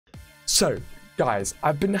So, guys,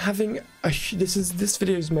 I've been having this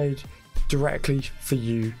video is made directly for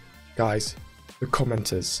you guys, the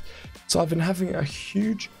commenters. So I've been having a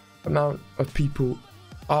huge amount of people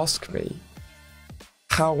ask me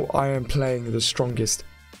how I am playing the strongest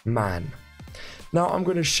man. Now I'm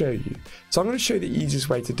going to show you. So I'm going to show you the easiest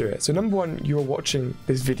way to do it. So number one, you're watching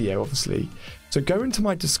this video obviously. So go into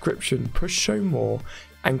my description, push show more,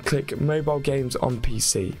 and click mobile games on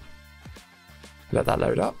PC. Let that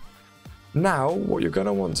load up. Now what you're going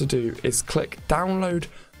to want to do is click download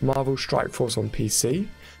Marvel Strike Force on PC.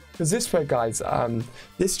 Because this way, guys,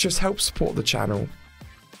 this just helps support the channel.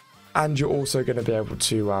 And you're also going to be able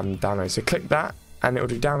to download. So click that and it will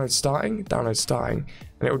do download starting, and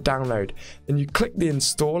it will download. Then you click the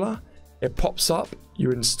installer, it pops up,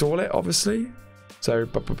 you install it obviously. So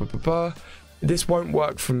this won't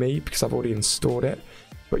work for me because I've already installed it.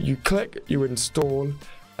 But you click, you install,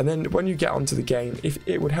 and then when you get onto the game, if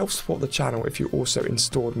it would help support the channel if you also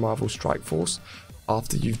installed Marvel Strike Force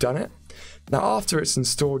after you've done it. Now after it's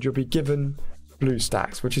installed, you'll be given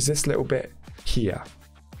BlueStacks, which is this little bit here.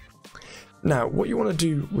 Now what you want to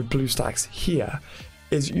do with BlueStacks here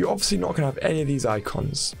is you're obviously not going to have any of these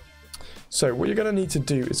icons. So what you're going to need to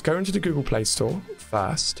do is go into the Google Play Store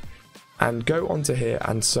first and go onto here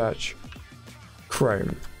and search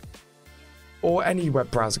Chrome or any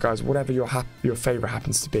web browser, guys, whatever your favorite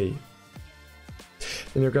happens to be.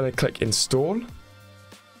 Then you're going to click install.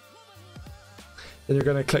 Then you're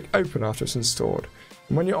going to click open after it's installed.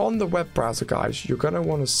 And when you're on the web browser, guys, you're going to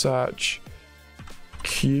want to search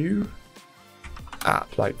Q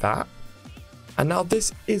app like that. And now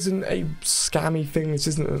this isn't a scammy thing, this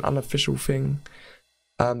isn't an unofficial thing.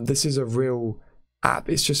 This is a real app.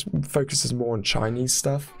 It's just focuses more on Chinese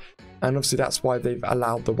stuff, and obviously that's why they've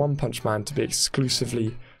allowed the One Punch Man to be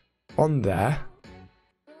exclusively on there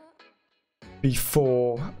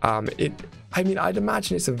before I mean, I'd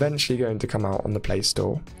imagine it's eventually going to come out on the Play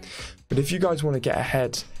Store. But if you guys want to get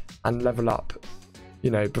ahead and level up,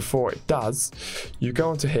 you know, before it does, you go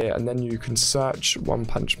onto here and then you can search One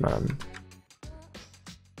Punch Man.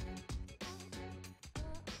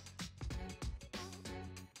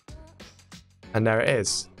 And there it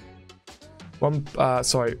is. One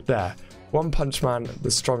Punch Man,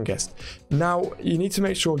 the strongest. Now you need to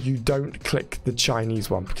make sure you don't click the Chinese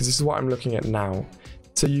one, because this is what I'm looking at now.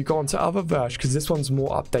 So you go onto other version, because this one's more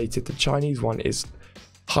updated. The Chinese one is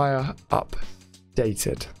higher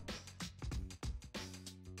updated.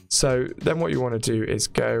 So then what you want to do is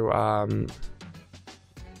go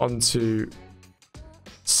onto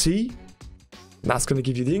C, and that's going to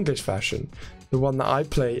give you the English version, the one that I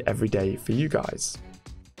play every day for you guys.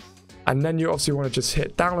 And then you obviously want to just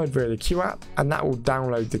hit download via the Q app, and that will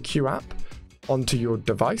download the Q app onto your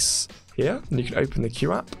device here, and you can open the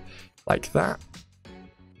Q app like that.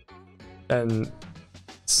 And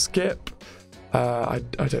skip, I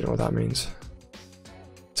don't know what that means.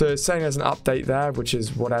 So it's saying there's an update there, which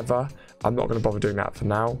is whatever. I'm not going to bother doing that for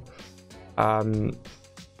now.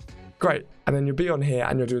 Great. And then you'll be on here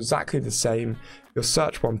and you'll do exactly the same. You'll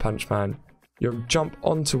search One Punch Man. You'll jump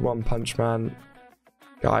onto One Punch Man,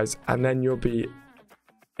 guys, and then you'll be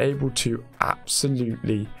able to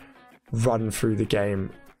absolutely run through the game.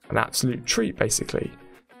 An absolute treat, basically.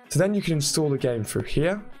 So then you can install the game through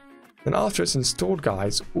here. And after it's installed,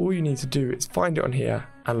 guys, all you need to do is find it on here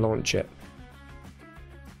and launch it.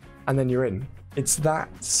 And then you're in. It's that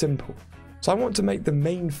simple. So I want to make the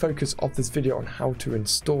main focus of this video on how to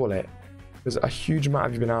install it, because a huge amount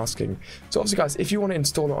of you have been asking. So obviously, guys, if you want to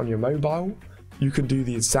install it on your mobile, you can do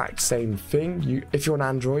the exact same thing. If you're on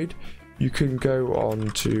Android, you can go on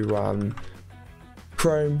to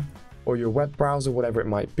Chrome or your web browser, whatever it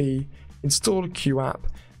might be, install a Q app,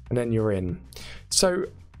 and then you're in. So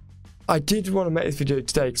I did want to make this video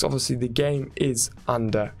today because obviously the game is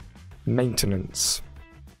under maintenance.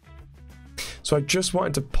 So I just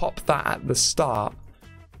wanted to pop that at the start.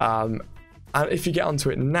 And if you get onto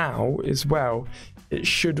it now as well, it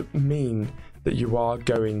should mean that you are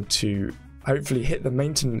going to hopefully hit the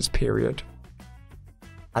maintenance period.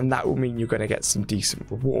 And that will mean you're going to get some decent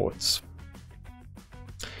rewards.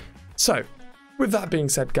 So with that being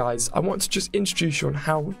said, guys, I want to just introduce you on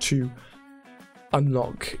how to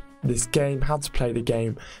unlock this game, how to play the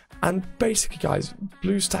game. And basically, guys,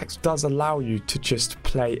 BlueStacks does allow you to just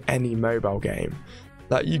play any mobile game.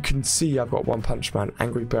 Like you can see, I've got One Punch Man,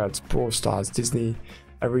 Angry Birds, Brawl Stars, Disney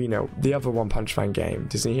Arena, the other One Punch Man game,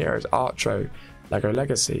 Disney Heroes, Artro, Lego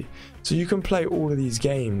Legacy. So you can play all of these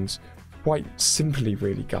games quite simply,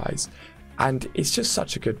 really, guys. And it's just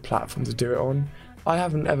such a good platform to do it on. I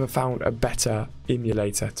haven't ever found a better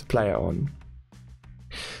emulator to play it on.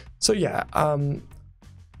 So yeah,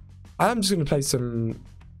 I'm just going to play some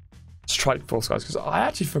Strike Force, guys, because I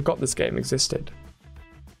actually forgot this game existed.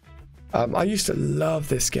 I used to love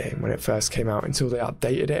this game when it first came out until they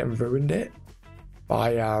updated it and ruined it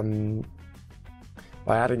by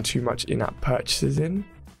adding too much in-app purchases in.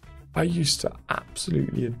 I used to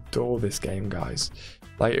absolutely adore this game, guys.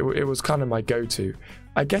 Like, it was kind of my go-to.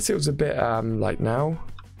 I guess it was a bit like now.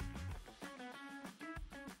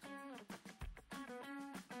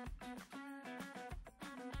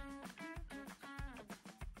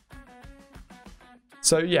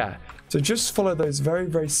 So yeah, so just follow those very,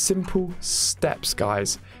 very simple steps,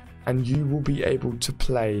 guys, and you will be able to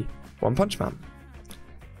play One Punch Man.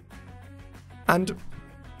 And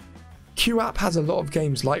QApp has a lot of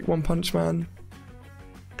games like One Punch Man.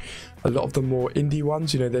 A lot of the more indie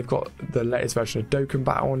ones, you know, they've got the latest version of Dokkan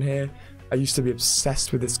Battle on here. I used to be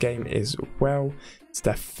obsessed with this game as well. It's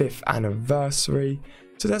their 5th anniversary.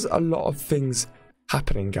 So there's a lot of things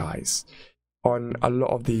happening, guys, on a lot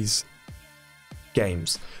of these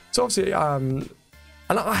games. So obviously, and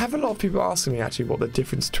I have a lot of people asking me actually what the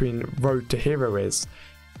difference between Road to Hero is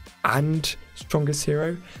and Strongest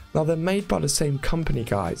Hero. Now, they're made by the same company,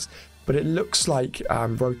 guys, but it looks like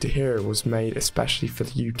Road to Hero was made especially for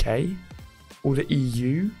the UK or the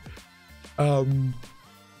EU,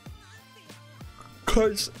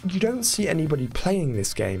 because you don't see anybody playing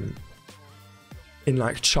this game in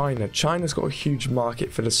like China. China's got a huge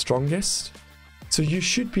market for the Strongest. So you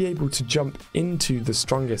should be able to jump into the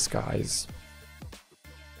Strongest, guys.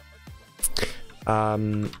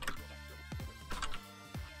 Yeah,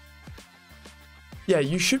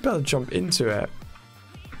 you should be able to jump into it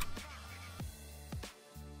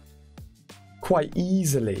quite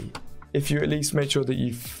easily if you at least make sure that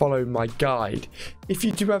you follow my guide. If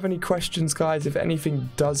you do have any questions, guys, if anything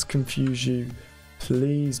does confuse you,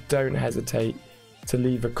 please don't hesitate to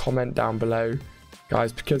leave a comment down below,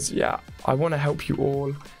 guys, because yeah, I want to help you all.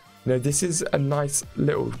 You know, this is a nice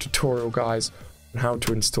little tutorial, guys, on how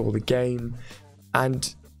to install the game,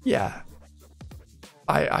 and yeah,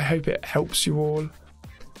 I hope it helps you all,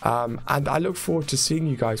 and I look forward to seeing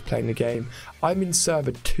you guys playing the game. I'm in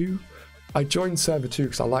server 2. I joined server 2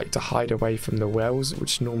 because I like to hide away from the whales,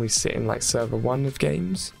 which normally sit in like server 1 of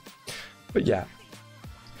games. But yeah,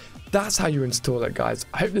 that's how you install it, guys.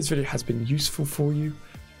 I hope this video has been useful for you.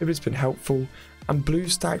 Hope it's been helpful. And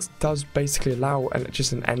BlueStacks does basically allow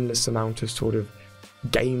just an endless amount of sort of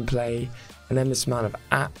gameplay, an endless amount of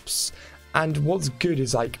apps. And what's good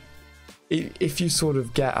is, like, if you sort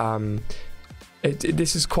of get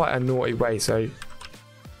this is quite a naughty way. So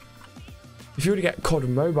if you were to get COD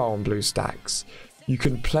Mobile on BlueStacks, you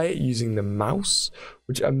can play it using the mouse,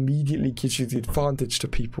 which immediately gives you the advantage to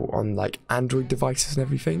people on like Android devices and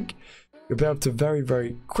everything. You'll be able to very,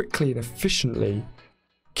 very quickly and efficiently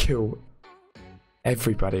kill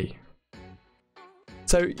everybody.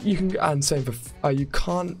 So you can, and same for you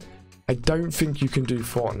can't, I don't think you can do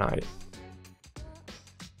Fortnite.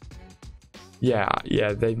 Yeah,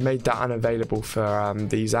 they've made that unavailable for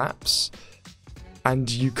these apps, and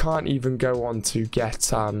you can't even go on to get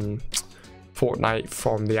Fortnite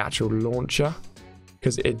from the actual launcher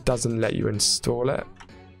because it doesn't let you install it.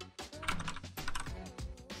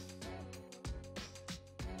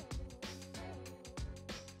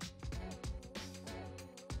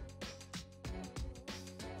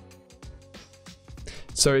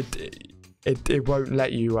 So it won't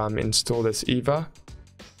let you install this either.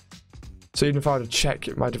 So even if I were to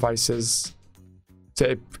check my devices,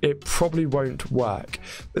 so it probably won't work.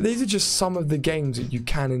 But these are just some of the games that you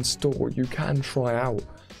can install, you can try out,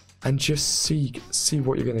 and just see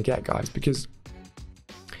what you're going to get, guys, because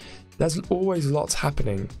there's always lots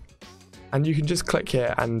happening. And you can just click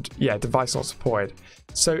here and yeah, device not supported.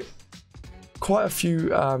 So quite a few,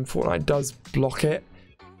 Fortnite does block it.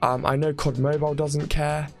 I know COD Mobile doesn't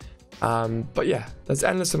care. But yeah, there's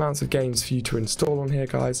endless amounts of games for you to install on here,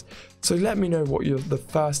 guys. So let me know what the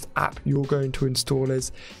first app you're going to install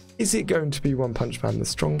is. Is it going to be One Punch Man the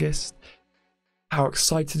Strongest? How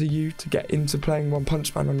excited are you to get into playing One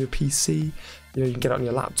Punch Man on your PC? You know, you can get it on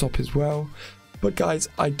your laptop as well. But guys,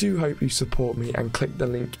 I do hope you support me and click the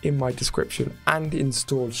link in my description and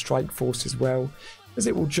install Strike Force as well, as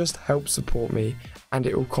it will just help support me and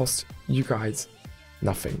it will cost you guys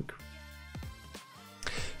nothing.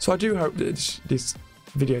 So I do hope that this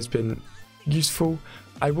video has been useful.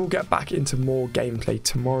 I will get back into more gameplay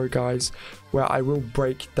tomorrow, guys, where I will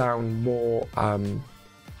break down more.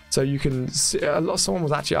 So you can see, someone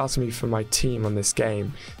was actually asking me for my team on this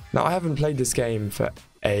game. Now, I haven't played this game for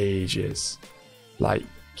ages. Like,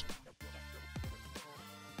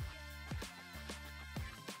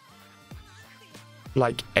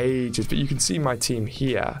 like ages, but you can see my team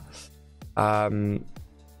here. Can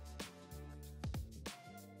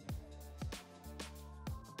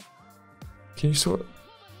you sort?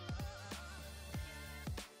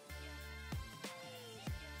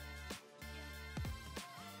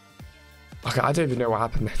 Okay, I don't even know what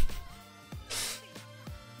happened then.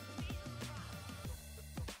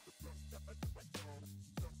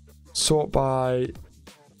 Sort by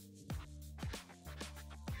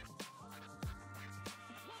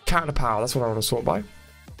character power, that's what I want to sort by.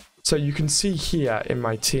 So you can see here in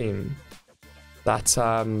my team that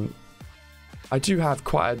I do have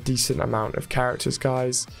quite a decent amount of characters,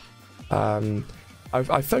 guys. I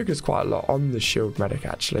focused quite a lot on the shield medic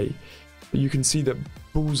actually, but you can see that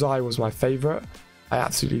Bullseye was my favorite. I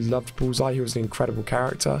absolutely loved Bullseye. He was an incredible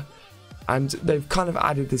character, and they've kind of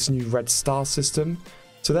added this new red star system,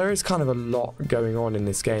 so there is kind of a lot going on in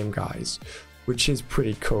this game, guys, which is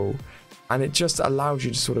pretty cool, and it just allows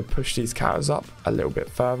you to sort of push these characters up a little bit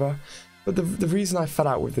further. But the reason I fell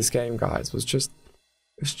out with this game, guys, was just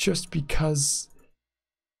because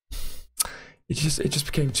it just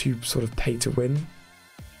became too sort of pay to win,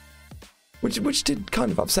 which did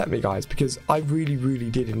kind of upset me, guys, because I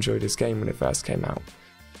really did enjoy this game when it first came out.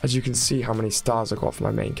 As you can see how many stars I got for my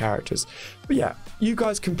main characters. But yeah, you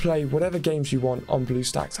guys can play whatever games you want on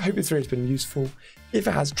BlueStacks. I hope this video has been useful. If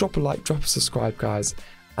it has, drop a like, drop a subscribe, guys,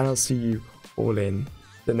 and I'll see you all in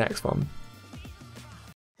the next one.